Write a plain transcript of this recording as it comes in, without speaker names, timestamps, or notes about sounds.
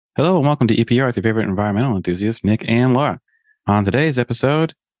Hello and welcome to EPR with your favorite environmental enthusiasts, Nick and Laura. On today's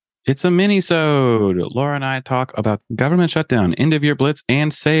episode, it's a mini-sode. Laura and I talk about government shutdown, end-of-year blitz,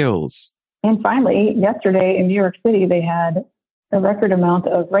 and sales. And finally, yesterday in New York City, they had a record amount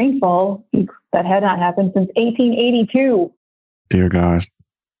of rainfall that had not happened since 1882. Dear gosh.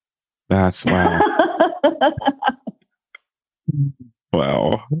 That's wow.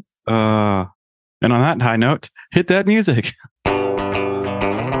 Wow. And on that high note, hit that music.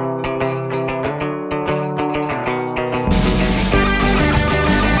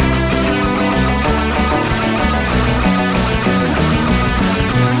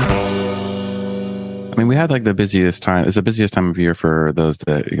 I mean, we had like the busiest time. It's the busiest time of year for those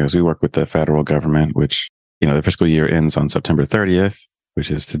that, as we work with the federal government, which, the fiscal year ends on September 30th,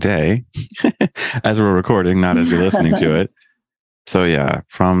 which is today, as we're recording, not as you're listening to it. So yeah,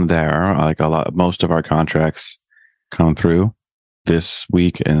 from there, most of our contracts come through this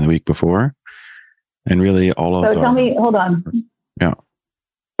week and the week before. And really all of So tell me, hold on. Yeah.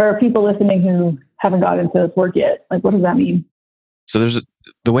 For people listening who haven't got into this work yet, what does that mean? So there's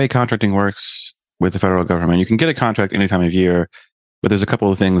the way contracting works with the federal government. You can get a contract any time of year, but there's a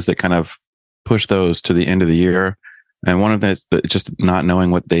couple of things that kind of push those to the end of the year. And one of them is just not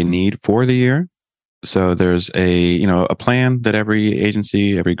knowing what they need for the year. So there's a plan that every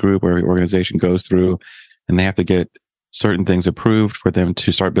agency, every group, or every organization goes through, and they have to get certain things approved for them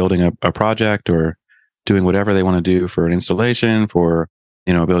to start building a project or doing whatever they want to do for an installation, for,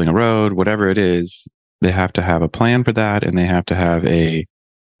 building a road, whatever it is. They have to have a plan for that, and they have to have an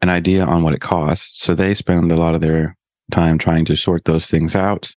idea on what it costs. So they spend a lot of their time trying to sort those things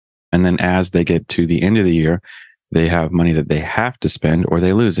out. And then as they get to the end of the year, they have money that they have to spend or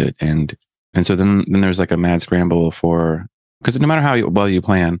they lose it. And so then there's like a mad scramble because no matter how well you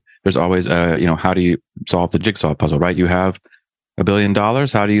plan, there's always how do you solve the jigsaw puzzle, right? You have $1 billion.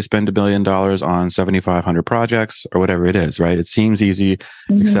 How do you spend $1 billion on 7,500 projects or whatever it is, right? It seems easy,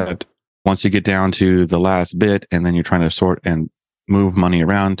 except once you get down to the last bit and then you're trying to sort and move money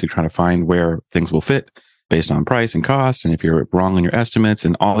around to try to find where things will fit based on price and cost. And if you're wrong on your estimates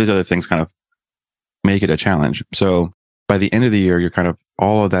and all these other things kind of make it a challenge. So by the end of the year, you're kind of,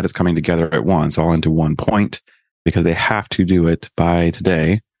 all of that is coming together at once, all into one point, because they have to do it by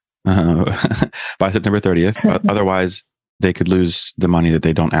today, by September 30th. Otherwise, they could lose the money that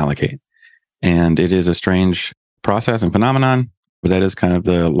they don't allocate. And it is a strange process and phenomenon, but that is kind of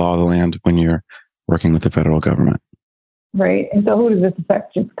the law of the land when you're working with the federal government. Right. And so who does this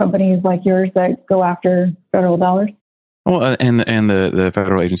affect? Just companies like yours that go after federal dollars? Well, and the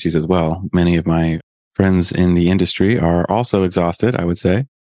federal agencies as well. Many of my friends in the industry are also exhausted, I would say.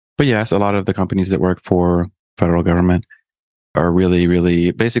 But yes, a lot of the companies that work for federal government are really,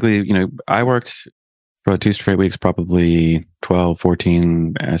 really, basically, I worked for 2 straight weeks, probably 12,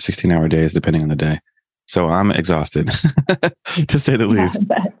 14, 16-hour days, depending on the day. So I'm exhausted, to say the least.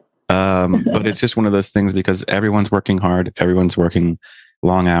 But it's just one of those things because everyone's working hard, everyone's working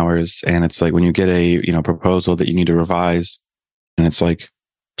long hours. And it's like when you get a, proposal that you need to revise and it's like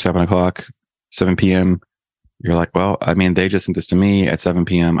 7 p.m. You're like, well, they just sent this to me at 7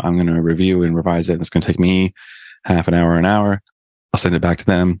 p.m. I'm going to review and revise it. It's going to take me half an hour, an hour. I'll send it back to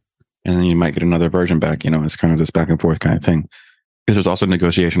them. And then you might get another version back. It's kind of this back and forth kind of thing. Because there's also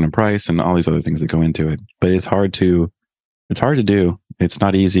negotiation and price and all these other things that go into it. But it's hard to do. It's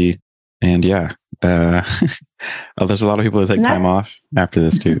not easy. And yeah, there's a lot of people that take time off after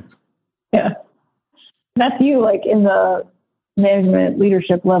this too. Yeah. That's you, in the management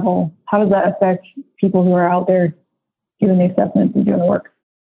leadership level. How does that affect people who are out there doing the assessments and doing the work?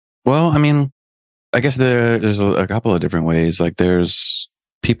 Well, I guess there's a couple of different ways. There's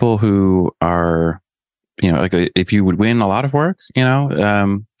people who are, if you would win a lot of work, there's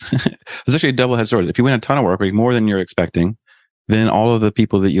actually a double-edged sword. If you win a ton of work, more than you're expecting, then all of the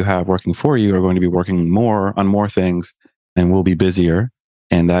people that you have working for you are going to be working more on more things and will be busier.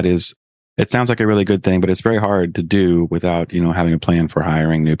 And it sounds like a really good thing, but it's very hard to do without, having a plan for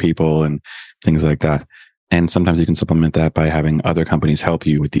hiring new people and things like that. And sometimes you can supplement that by having other companies help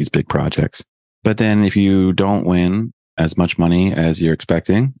you with these big projects. But then if you don't win as much money as you're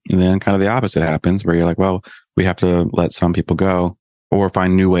expecting, then kind of the opposite happens where you're like, well, we have to let some people go or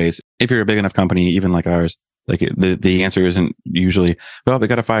find new ways. If you're a big enough company, even like ours, the answer isn't usually, well, we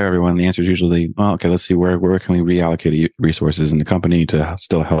got to fire everyone. The answer is usually, well, okay, let's see where can we reallocate resources in the company to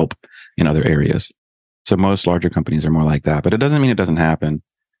still help in other areas. So most larger companies are more like that, but it doesn't mean it doesn't happen.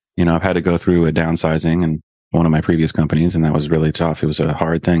 I've had to go through a downsizing in one of my previous companies, and that was really tough. It was a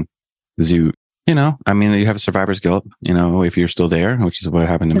hard thing because you have survivor's guilt, if you're still there, which is what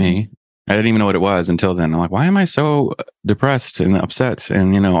happened to me. I didn't even know what it was until then. I'm like, why am I so depressed and upset?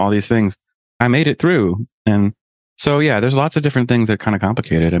 And, all these things. I made it through. And so, yeah, there's lots of different things that are kind of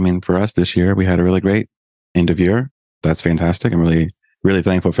complicated. I mean, for us this year, we had a really great end of year. That's fantastic. I'm really, really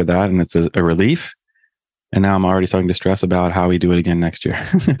thankful for that. And it's a relief. And now I'm already starting to stress about how we do it again next year.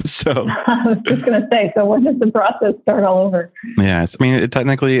 So I was just going to say, so when does the process start all over? Yeah. I mean,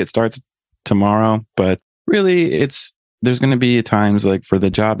 technically it starts tomorrow, but really there's going to be times like for the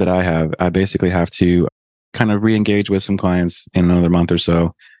job that I have, I basically have to kind of re-engage with some clients in another month or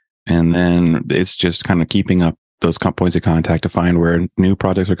so. And then it's just kind of keeping up those points of contact to find where new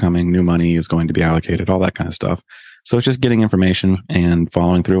projects are coming, new money is going to be allocated, all that kind of stuff. So it's just getting information and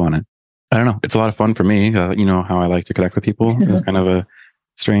following through on it. I don't know. It's a lot of fun for me. You know how I like to connect with people. It's kind of a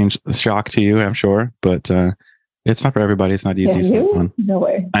strange shock to you, I'm sure, but it's not for everybody. It's not easy. It's not fun. No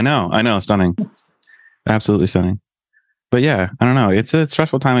way. I know. Stunning. Absolutely stunning. But yeah, I don't know. It's a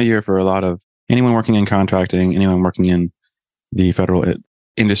stressful time of year for a lot of anyone working in contracting, anyone working in the federal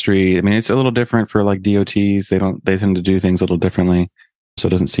industry. I mean, it's a little different for like DOTs. They tend to do things a little differently. So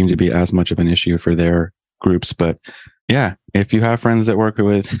it doesn't seem to be as much of an issue for their groups. But yeah, if you have friends that work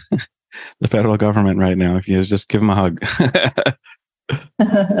with the federal government right now, if you just give them a hug.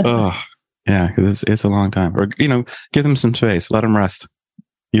 Oh, yeah, because it's a long time. Or, give them some space. Let them rest.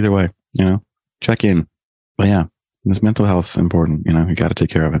 Either way, check in. But yeah, this mental health is important. You got to take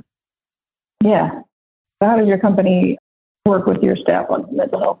care of it. Yeah. So how does your company work with your staff on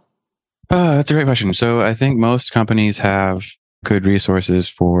mental health? That's a great question. So I think most companies have good resources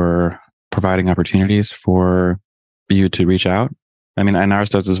for providing opportunities for you to reach out. I mean, and ours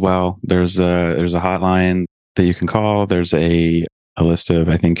does as well. There's a hotline that you can call. There's a list of,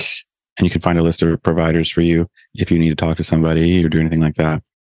 I think, and you can find a list of providers for you if you need to talk to somebody or do anything like that.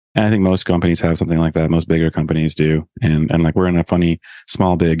 And I think most companies have something like that. Most bigger companies do. And like we're in a funny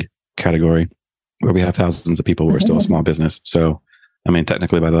small, big category where we have thousands of people. We're still a small business. So, I mean,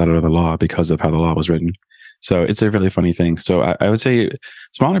 technically by the letter of the law because of how the law was written. So it's a really funny thing. So I would say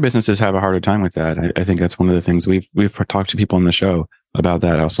smaller businesses have a harder time with that. I think that's one of the things we've talked to people on the show about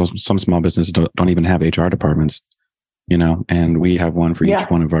that. Also, some small businesses don't even have HR departments, and we have one for each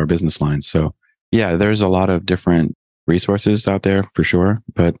one of our business lines. So yeah, there's a lot of different resources out there for sure.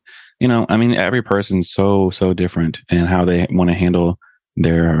 But, I mean, every person's so different in how they want to handle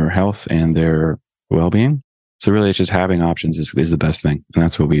their health and their well-being. So really it's just having options is the best thing. And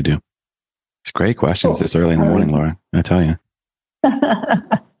that's what we do. It's great questions this early in the morning, Laura. I tell you.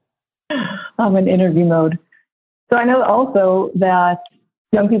 I'm in interview mode. So I know also that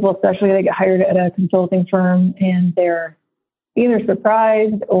young people, especially, they get hired at a consulting firm and they're either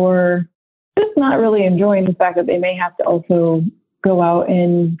surprised or just not really enjoying the fact that they may have to also go out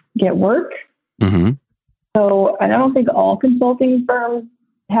and get work. Mm-hmm. So I don't think all consulting firms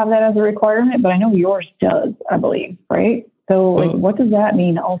have that as a requirement, but I know yours does, I believe, right? So what does that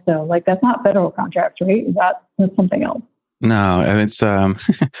mean also? Like, that's not federal contracts, right? That's something else. No, it's,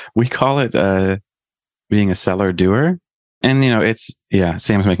 we call it being a seller doer. And,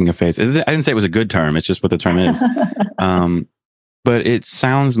 Sam's making a face. I didn't say it was a good term. It's just what the term is. But it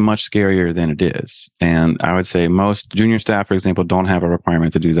sounds much scarier than it is. And I would say most junior staff, for example, don't have a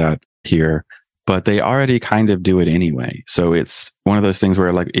requirement to do that here, but they already kind of do it anyway. So it's one of those things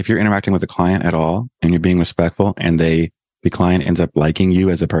where, like, if you're interacting with a client at all and you're being respectful and the client ends up liking you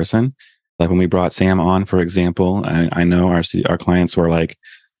as a person, like when we brought Sam on, for example, I know our clients were like,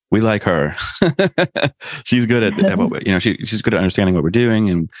 we like her. She's good at what, she's good at understanding what we're doing,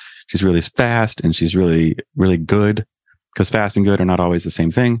 and she's really fast, and she's really, really good, because fast and good are not always the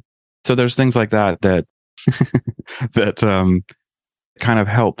same thing. So there's things like that that kind of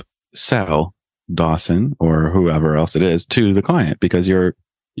help sell Dawson or whoever else it is to the client, because you're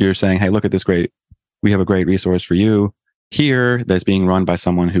saying, hey, look at this we have a great resource for you here that's being run by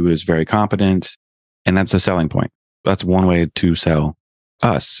someone who is very competent. And that's a selling point. That's one way to sell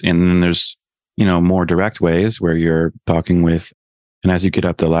us. And then there's, more direct ways where you're talking with, and as you get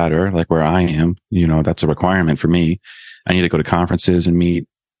up the ladder, like where I am, that's a requirement for me. I need to go to conferences and meet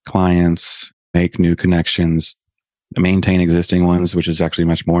clients, make new connections, maintain existing ones, which is actually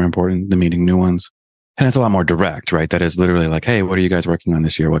much more important than meeting new ones. And it's a lot more direct, right? That is literally like, hey, what are you guys working on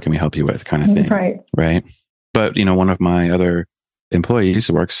this year? What can we help you with, kind of thing. Right. But, one of my other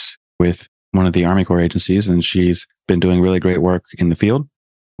employees works with one of the Army Corps agencies, and she's been doing really great work in the field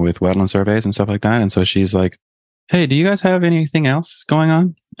with wetland surveys and stuff like that. And so she's like, hey, do you guys have anything else going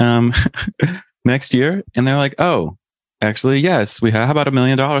on next year? And they're like, oh, actually, yes, we have about $1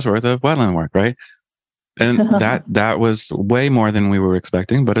 million worth of wetland work, right? And that was way more than we were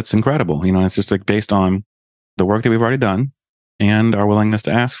expecting, but it's incredible. It's just like based on the work that we've already done and our willingness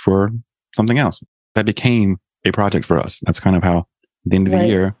to ask for something else. That became a project for us. That's kind of how, at the end of the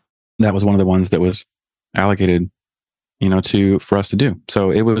year, that was one of the ones that was allocated, for us to do.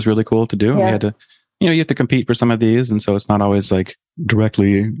 So it was really cool to do. And we had to, you have to compete for some of these. And so it's not always like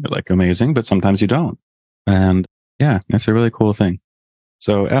directly like amazing, but sometimes you don't. And it's a really cool thing.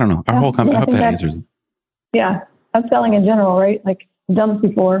 So I don't know. Our whole company, I hope that answers it. Yeah. Upselling in general, right? Like done this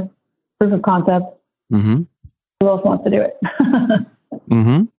before, proof of concept. Mm-hmm. Who else wants to do it?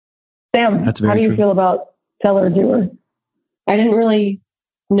 Mm-hmm. Sam, how do you feel about seller doer? I didn't really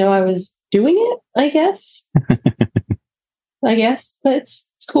know I was doing it, I guess. But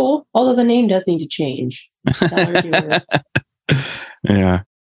it's cool. Although the name does need to change. Seller doer. Yeah.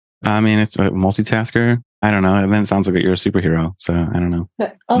 I mean, it's a multitasker. I don't know. And then it sounds like you're a superhero. So I don't know.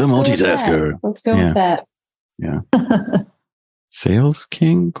 The multitasker. Let's go with that. Yeah. Sales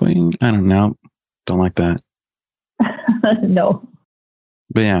king, queen? I don't know. Don't like that. No.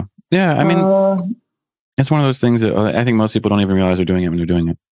 But yeah. I mean, it's one of those things that I think most people don't even realize they're doing it when they're doing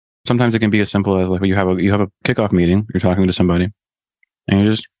it. Sometimes it can be as simple as like you have a kickoff meeting. You're talking to somebody, and you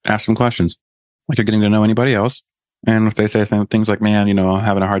just ask them questions, like you're getting to know anybody else. And if they say things like, "Man, I'm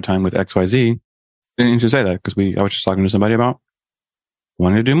having a hard time with X, Y, Z," then you should say that because I was just talking to somebody about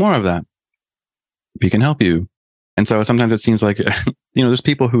wanting to do more of that. We can help you. And so sometimes it seems like there's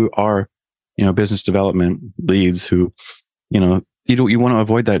people who are business development leads who you want to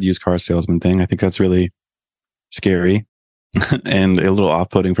avoid that used car salesman thing. I think that's really scary and a little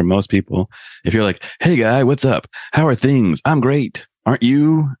off-putting for most people. If you're like, "Hey guy, what's up? How are things? I'm great. Aren't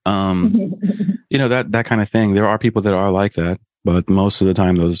you?" That kind of thing. There are people that are like that, but most of the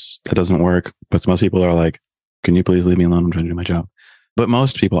time that doesn't work. But most people are like, "Can you please leave me alone? I'm trying to do my job." But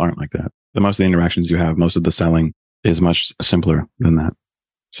most people aren't like that. Most of the interactions you have, most of the selling is much simpler than that.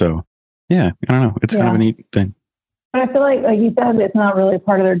 So I don't know. It's kind of a neat thing. But I feel like you said, it's not really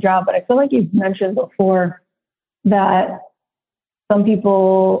part of their job, but I feel like you've mentioned before that some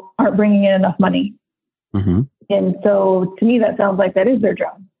people aren't bringing in enough money. Mm-hmm. And so to me, that sounds like that is their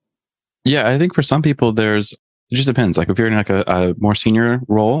job. Yeah, I think for some people, it just depends. Like if you're in like a more senior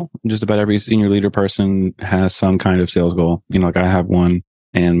role, just about every senior leader person has some kind of sales goal. Like I have one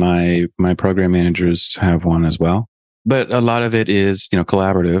and my program managers have one as well. But a lot of it is,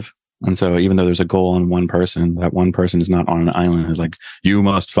 collaborative. And so even though there's a goal on one person, that one person is not on an island. It's like, you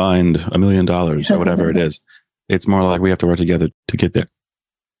must find $1 million or whatever it is. It's more like we have to work together to get there.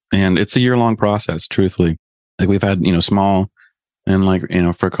 And it's a year-long process, truthfully. Like we've had, small and like,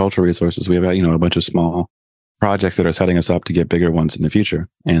 for cultural resources, we have, a bunch of small projects that are setting us up to get bigger ones in the future.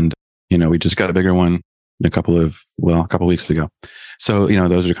 And, we just got a bigger one a couple of weeks ago. So,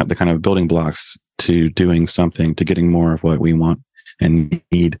 those are the kind of building blocks to doing something, to getting more of what we want and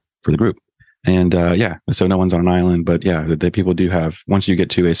need for the group. And, so no one's on an island, but the people do have, once you get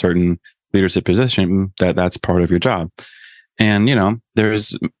to a certain leadership position, that's part of your job. And,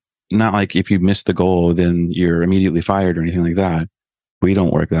 there's not like if you miss the goal, then you're immediately fired or anything like that. We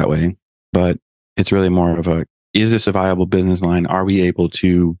don't work that way, but it's really more of is this a viable business line? Are we able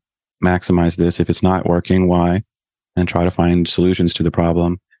to maximize this? If it's not working, why? And try to find solutions to the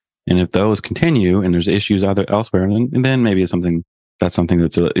problem. And if those continue and there's issues elsewhere, then maybe it's something that's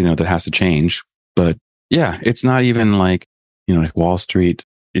that has to change. But it's not even like, like Wall Street,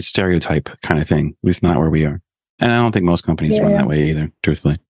 it's stereotype kind of thing. At least not where we are. And I don't think most companies run that way either,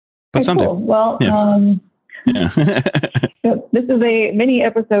 truthfully. But some do. Cool. Well, this is a mini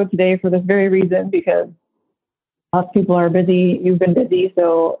episode today for this very reason, because lots of people are busy. You've been busy.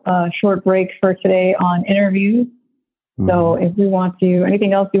 So short break for today on interviews. Mm-hmm. So if we want to,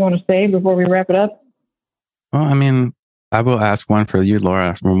 anything else you want to say before we wrap it up? Well, I mean, I will ask one for you,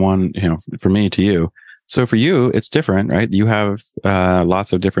 Laura, from one, for me to you. So for you, it's different, right? You have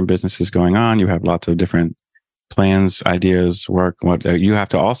lots of different businesses going on. You have lots of different plans, ideas, work. What you have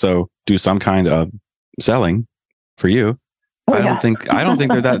to also do some kind of selling for you. I don't think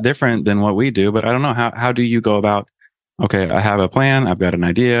they're that different than what we do, but I don't know. How do you go about, okay, I have a plan. I've got an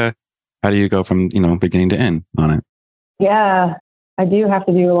idea. How do you go from, beginning to end on it? Yeah, I do have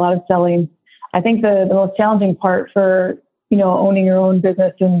to do a lot of selling. I think the most challenging part for, owning your own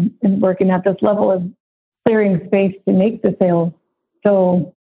business and working at this level is clearing space to make the sales.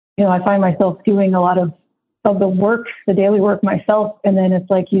 So, I find myself doing a lot of the work, the daily work myself. And then it's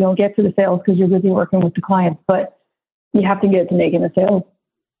like, you don't get to the sales because you're busy working with the clients, but you have to get to making the sales.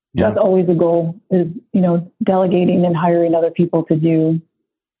 Yeah. That's always the goal is, delegating and hiring other people to do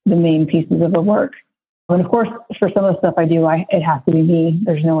the main pieces of the work. And of course, for some of the stuff I do, it has to be me.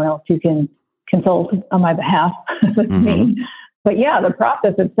 There's no one else who can consult on my behalf. That's me. But the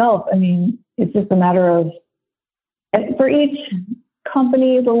process itself, I mean, it's just a matter of, for each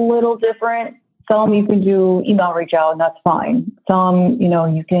company is a little different. Some you can do email reach out and that's fine. Some,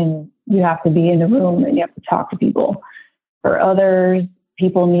 you have to be in the room and you have to talk to people. For others,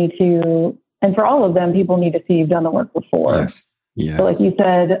 people need to, and for all of them, people need to see you've done the work before. Yes. Yes. So like you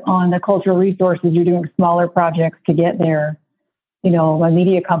said, on the cultural resources, you're doing smaller projects to get there. My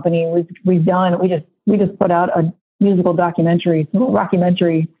media company, we just put out a musical documentary,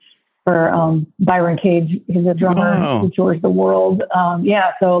 rockumentary for Byron Cage. He's a drummer who tours the world.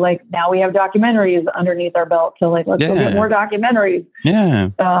 So like now we have documentaries underneath our belt. So like let's go get more documentaries. Yeah.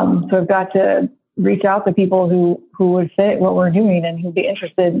 So I've got to reach out to people who would fit what we're doing and who'd be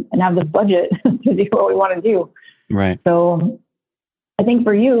interested and have the budget to do what we want to do. Right. So I think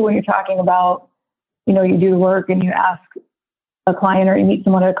for you, when you're talking about, you do the work and you ask a client or you meet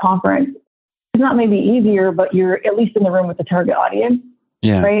someone at a conference, it's not maybe easier, but you're at least in the room with the target audience.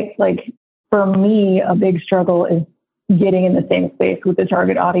 Yeah. Right. Like for me, a big struggle is getting in the same space with the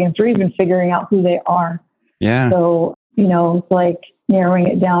target audience or even figuring out who they are. Yeah. So, it's like narrowing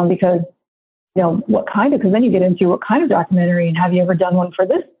it down because, because then you get into what kind of documentary and have you ever done one for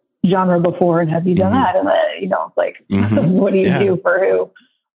this genre before? And have you done that? And it's like, what do you do for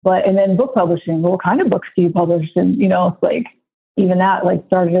who? And then book publishing, what kind of books do you publish? And, it's like, even that like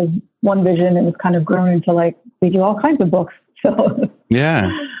started as one vision and it's kind of grown into like, we do all kinds of books. So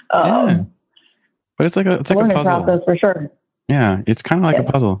but it's like a puzzle process for sure. Yeah, it's kind of like a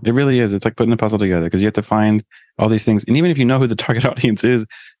puzzle. It really is. It's like putting a puzzle together because you have to find all these things. And even if you know who the target audience is,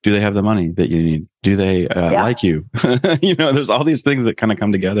 do they have the money that you need? Do they like you? There's all these things that kind of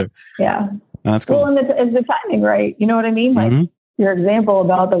come together. Yeah, that's cool. Well, and it's the timing, right? You know what I mean? Like your example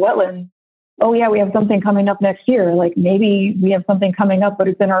about the wetlands. Oh yeah, we have something coming up next year. Like maybe we have something coming up, but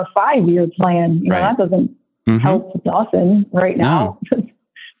it's in our 5-year plan. That doesn't help Dawson right now. No.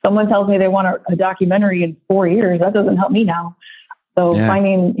 Someone tells me they want a documentary in 4 years. That doesn't help me now. So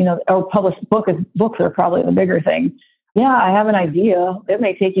finding, a published books are probably the bigger thing. Yeah, I have an idea. It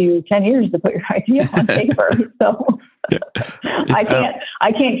may take you 10 years to put your idea on paper. So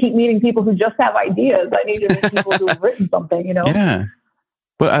I can't keep meeting people who just have ideas. I need to meet people who have written something, Yeah.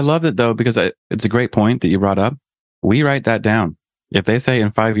 But I love it though, because it's a great point that you brought up. We write that down. If they say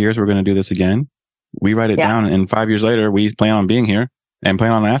in 5 years, we're going to do this again, we write it down. And 5 years later, we plan on being here. And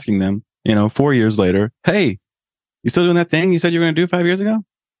plan on asking them, 4 years later, hey, you still doing that thing you said you were going to do 5 years ago?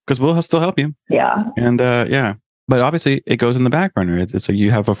 Because we'll still help you. Yeah. And but obviously it goes in the back burner. It's so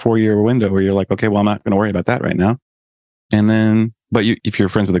you have a 4-year window where you're like, okay, well, I'm not going to worry about that right now. And then, but if you're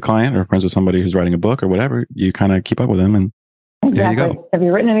friends with a client or friends with somebody who's writing a book or whatever, you kind of keep up with them and there you go. Have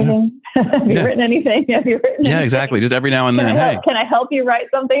you written anything? Have you written anything? Have you written anything? Yeah, exactly. Just every now and then. Can I help you write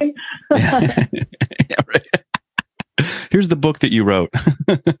something? Yeah, right. Here's the book that you wrote.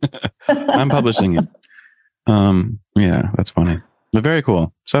 I'm publishing it. Yeah, that's funny. But very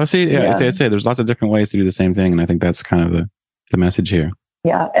cool. So see, I'd say there's lots of different ways to do the same thing. And I think that's kind of the message here.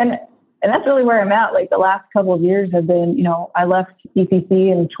 Yeah. And that's really where I'm at. Like the last couple of years have been, I left EPC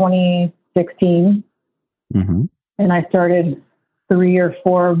in 2016 and I started 3 or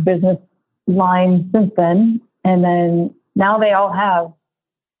 4 business lines since then. And then now they all have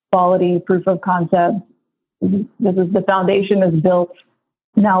quality proof of concept. The foundation is built.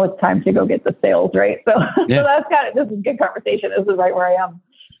 Now it's time to go get the sales, right? So, so that's this is a good conversation. This is right where I am.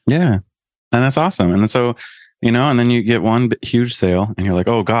 Yeah. And that's awesome. And so, and then you get one huge sale and you're like,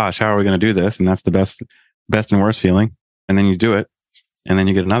 oh gosh, how are we going to do this? And that's the best and worst feeling. And then you do it. And then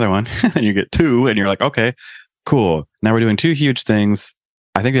you get another one and you get 2 and you're like, okay, cool. Now we're doing 2 huge things.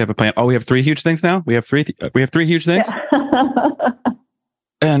 I think we have a plan. Oh, we have 3 huge things now. We have 3 huge things.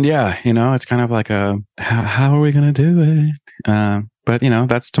 Yeah. And it's kind of like how are we going to do it? But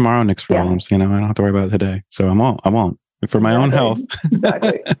that's tomorrow, Nick's problems. I don't have to worry about it today. So I won't for my own health.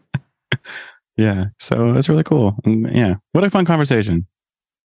 Exactly. Yeah. So it's really cool. And what a fun conversation.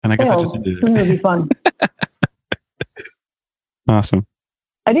 And I guess I just did it. It's going to be fun. Awesome.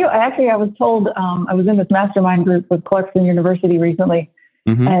 I do. I was told, I was in this mastermind group with Clarkson University recently,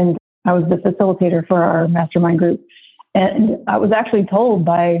 and I was the facilitator for our mastermind group. And I was actually told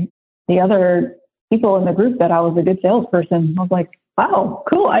by the other people in the group that I was a good salesperson. I was like, wow,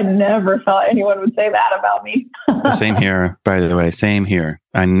 cool. I never thought anyone would say that about me. Same here, by the way. Same here.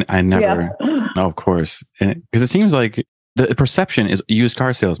 I never, no, of course. Because it seems like the perception is used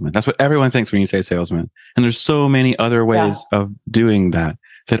car salesman. That's what everyone thinks when you say salesman. And there's so many other ways of doing that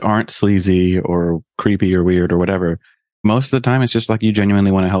aren't sleazy or creepy or weird or whatever. Most of the time, it's just like you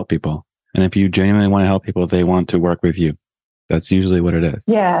genuinely want to help people. And if you genuinely want to help people, they want to work with you. That's usually what it is.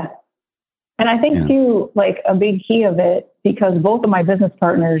 Yeah. And I think too, like a big key of it, because both of my business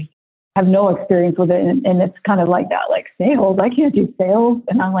partners, have no experience with it. And it's kind of like that, like sales, I can't do sales.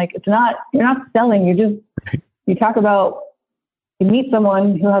 And I'm like, you're not selling. You talk about, you meet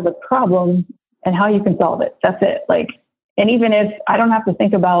someone who has a problem and how you can solve it. That's it. Like, and even if I don't have to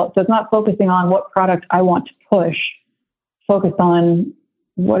think about, so it's not focusing on what product I want to push, focus on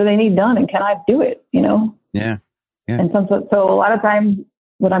what do they need done and can I do it, Yeah. And so a lot of times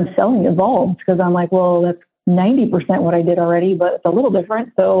what I'm selling evolves because I'm like, well, that's 90% what I did already, but it's a little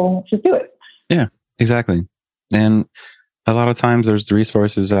different. So just do it. Yeah, exactly. And a lot of times there's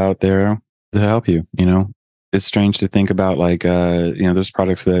resources out there to help you, It's strange to think about like, there's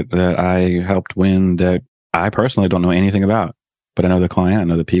products that I helped win that I personally don't know anything about, but I know the client, I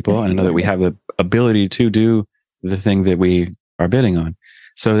know the people, and I know that we have the ability to do the thing that we are bidding on.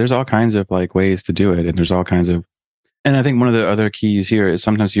 So there's all kinds of like ways to do it. And there's all kinds of, and I think one of the other keys here is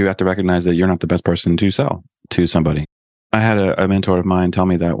sometimes you have to recognize that you're not the best person to sell to somebody. I had a mentor of mine tell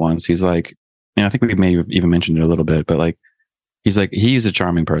me that once. He's like, I think we may have even mentioned it a little bit, but like, he's a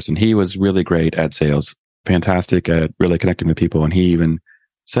charming person. He was really great at sales, fantastic at really connecting with people. And he even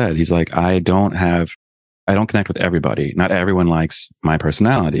said, he's like, I don't connect with everybody. Not everyone likes my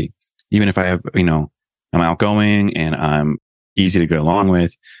personality. Even if I have, I'm outgoing and I'm easy to get along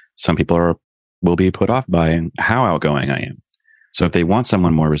with, some people will be put off by how outgoing I am. So if they want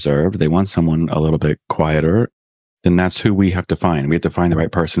someone more reserved, they want someone a little bit quieter, then that's who we have to find. We have to find the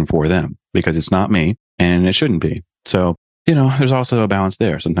right person for them because it's not me and it shouldn't be. So, there's also a balance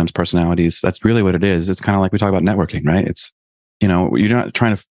there. Sometimes personalities, that's really what it is. It's kind of like we talk about networking, right? It's, you're not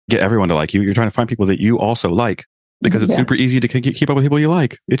trying to get everyone to like you. You're trying to find people that you also like because it's super easy to keep up with people you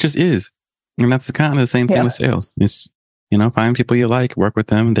like. It just is. And that's kind of the same thing with sales. It's, find people you like, work with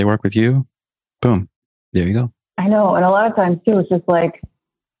them, they work with you. Boom. There you go. I know. And a lot of times too, it's just like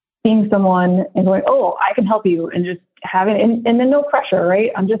seeing someone and going, oh, I can help you, and just having, and then no pressure, right?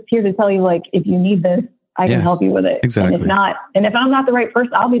 I'm just here to tell you, like, if you need this, I can help you with it. Exactly. And if I'm not the right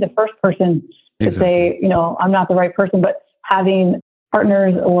person, I'll be the first person to say, I'm not the right person, but having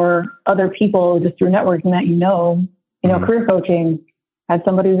partners or other people just through networking that, career coaching. Had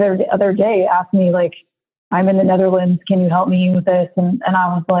somebody the other day ask me, like, I'm in the Netherlands, can you help me with this? And I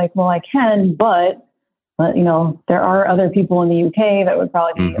was like, well, I can, but there are other people in the UK that would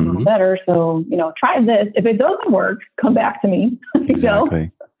probably be a little better. So, try this. If it doesn't work, come back to me.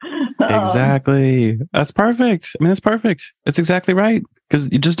 Exactly. Exactly. That's perfect. I mean, that's perfect. It's exactly right.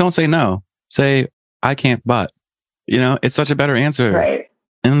 Because you just don't say no. Say, I can't, but, it's such a better answer. Right.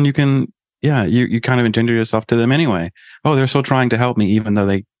 And you can, you kind of engender yourself to them anyway. Oh, they're still trying to help me, even though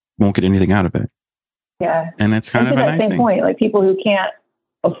they won't get anything out of it. Yeah. And it's kind of a nice same thing. Point, like people who can't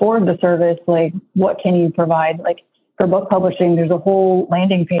afford the service, like, what can you provide? Like, for book publishing, there's a whole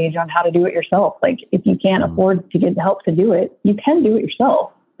landing page on how to do it yourself. Like, if you can't afford to get help to do it, you can do it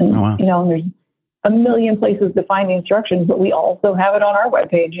yourself. And, there's a million places to find the instructions, but we also have it on our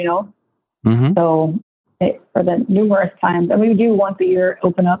webpage, So for the numerous times, and we do once a year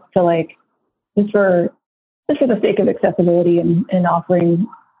open up to, like, just for the sake of accessibility and offering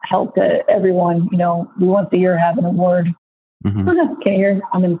help to everyone. We once a year have an award. Can you hear?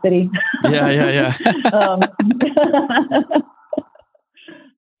 I'm in the city. Yeah.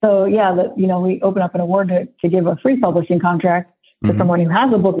 So we open up an award to give a free publishing contract to someone who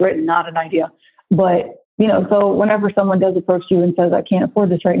has a book written, not an idea. But, so whenever someone does approach you and says, I can't afford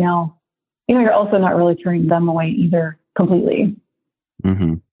this right now, you're also not really turning them away either completely.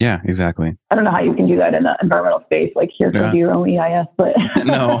 Yeah, exactly. I don't know how you can do that in the environmental space, like here to do your own EIS, but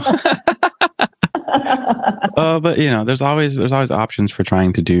no. But there's always options for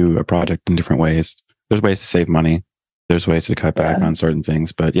trying to do a project in different ways. There's ways to save money. There's ways to cut back on certain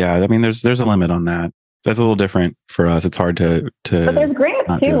things. But there's a limit on that. That's a little different for us. It's hard to. But there's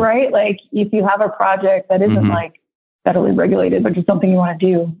grants too, right? Like, if you have a project that isn't like federally regulated, but just something you want to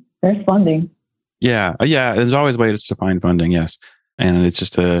do, there's funding. Yeah. There's always ways to find funding. Yes. And it's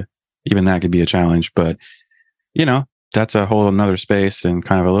just even that could be a challenge, but that's a whole another space and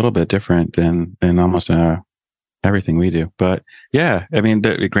kind of a little bit different than almost everything we do. But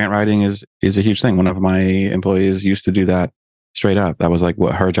the grant writing is a huge thing. One of my employees used to do that straight up. That was like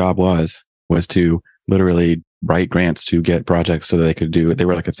what her job was to literally write grants to get projects so that they could do it. They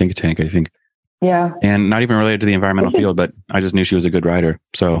were like a think tank, I think. Yeah. And not even related to the environmental field, but I just knew she was a good writer.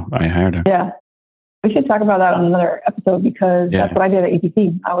 So I hired her. Yeah. We should talk about that on another episode because that's what I did at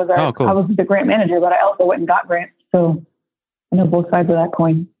APC. I was I was the grant manager, but I also went and got grants. So I know both sides of that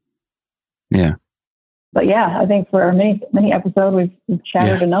coin. Yeah. But I think for our mini episode, we've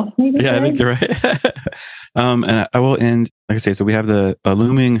chatted enough. Maybe. Yeah, I think you're right. And I will end, like I say, so we have a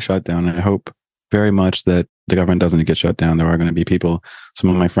looming shutdown, and I hope very much that the government doesn't get shut down. There are going to be people, some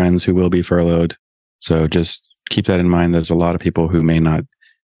of my friends who will be furloughed. So just keep that in mind. There's a lot of people who may not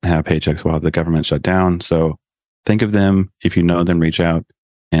have paychecks while the government shut down. So think of them. If you know them, reach out.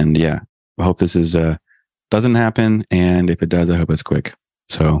 And yeah, I hope this doesn't happen. And if it does, I hope it's quick.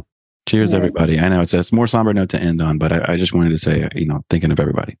 So cheers, everybody. I know it's a more somber note to end on, but I just wanted to say, thinking of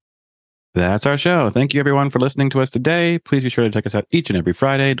everybody. That's our show. Thank you, everyone, for listening to us today. Please be sure to check us out each and every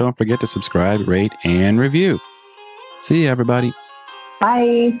Friday. Don't forget to subscribe, rate, and review. See you, everybody.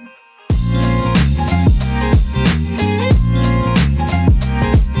 Bye.